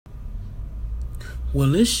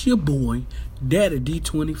Well, it's your boy, Daddy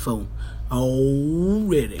D24,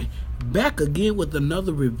 already back again with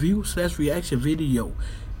another review / reaction video.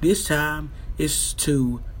 This time it's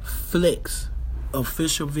to Flex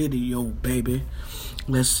official video, baby.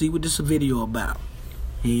 Let's see what this video about.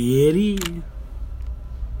 Here it is.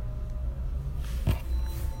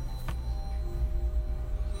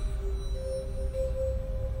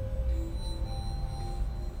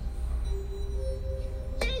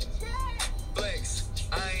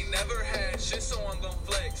 Never had shit, so I'm gon'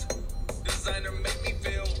 flex. Designer make me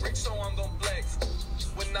feel rich, so I'm gon' flex.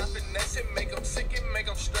 When I finesse it, make them sick and make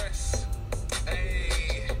them stress.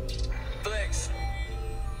 Ayy, flex.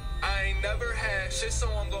 I ain't never had shit, so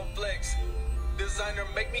I'm gon' flex. Designer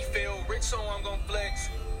make me feel rich, so I'm gon' flex.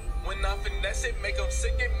 When I finesse it, make them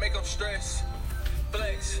sick and make them stress.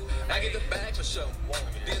 Flex, I get the bag for sure.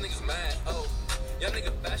 These niggas mad, oh. Y'all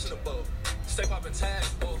niggas fashionable. Stay poppin'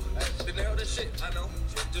 tags, oh. Dinero that shit, I know.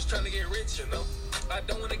 Just trying to get rich, you know. I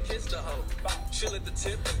don't wanna kiss the hoe. Chill at the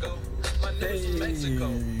tip and go. My niggas from Mexico.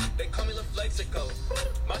 They call me Lilpump.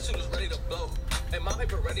 My shooters ready to blow. And my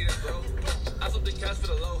paper ready to grow. I flip the cash for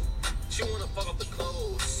the low. She wanna fuck up the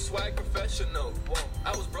clothes. Swag professional.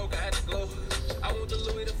 I was broke, I had to glow. I want the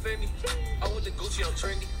Louis the Fendi. I want the Gucci, I'm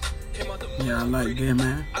trendy. Yeah, I like that,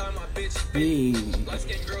 man. Hey,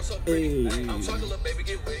 hey, I'm talking, little baby,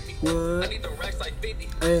 get with me. What? I need the racks like 50.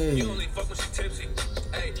 Hey, you only fuck when she tipsy.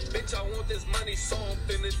 Hey, bitch, I want this money, so I'm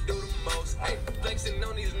finna do the most. Hey, flexing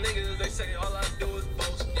on these niggas, they say all I do is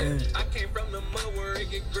boast. Yeah, I came from the mud where it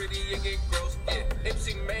get gritty, it get gross. Yeah,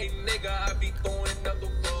 MC made nigga, I be throwing up the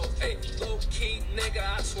road. Hey, low key nigga,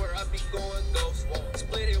 I swear I be going ghost.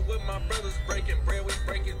 Split it with my brothers, breaking bread, we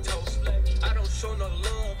breaking toast. I don't show no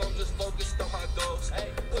love, I'm just focused on my goals. Hey,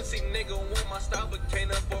 pussy nigga want my style, but can't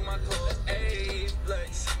afford my clothes. Hey,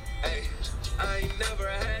 flex. Hey, I ain't never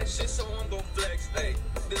had shit, so I'm gon' flex. Hey,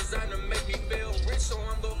 designer make me feel rich, so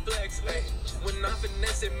I'm gon' flex. Hey, when I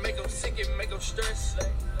finesse it, make them sick and make them stress.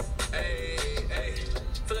 Hey, hey,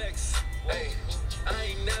 flex. Hey, I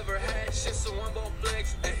ain't never had shit, so I'm gon'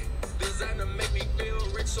 flex. Hey, designer make me feel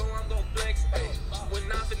rich, so I'm gon' flex. Hey, when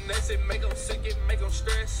I finesse it, make them sick and make them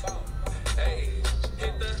stress. Hey,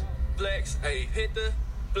 hit the flex. Hey, hit the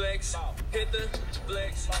flex. Hit the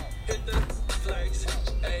flex. Hit the flex.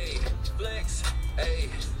 Hey, flex. Hey,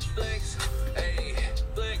 flex. Hey,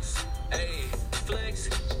 flex. Hey, flex.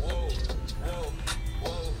 Whoa, whoa,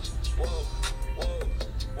 whoa, whoa, whoa,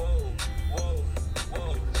 whoa, whoa,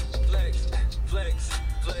 whoa. Flex, flex,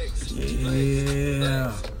 flex.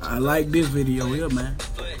 Yeah, I like this video here, man.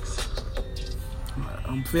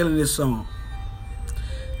 I'm feeling this song.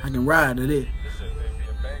 I can ride to this.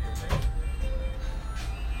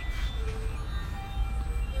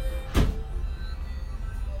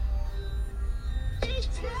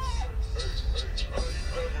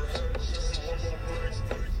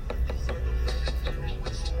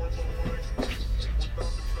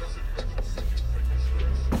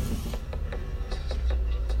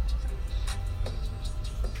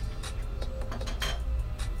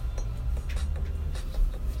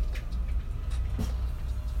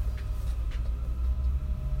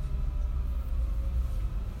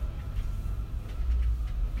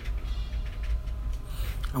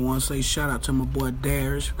 I want to say shout out to my boy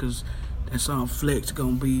Darius, because that song Flex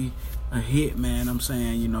gonna be a hit, man. I'm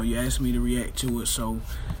saying, you know, you asked me to react to it, so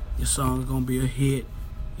your song is gonna be a hit,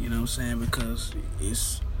 you know what I'm saying, because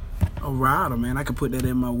it's a rider, man. I can put that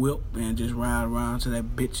in my whip and just ride around to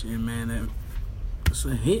that bitch, and man, it's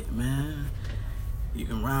a hit, man. You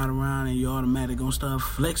can ride around and you automatically gonna start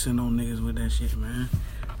flexing on niggas with that shit, man.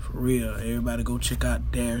 For real. Everybody go check out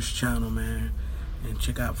Darius' channel, man, and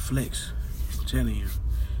check out Flex. I'm telling you.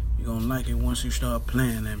 You're gonna like it once you start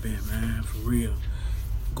playing that bit, man, for real.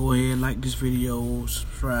 Go ahead, like this video,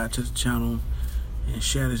 subscribe to the channel, and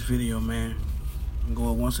share this video, man. And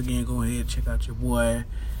once again, go ahead, check out your boy,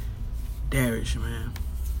 Darius, man.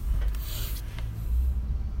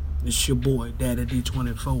 It's your boy, Daddy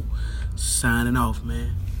D24, signing off,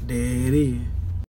 man. There it is.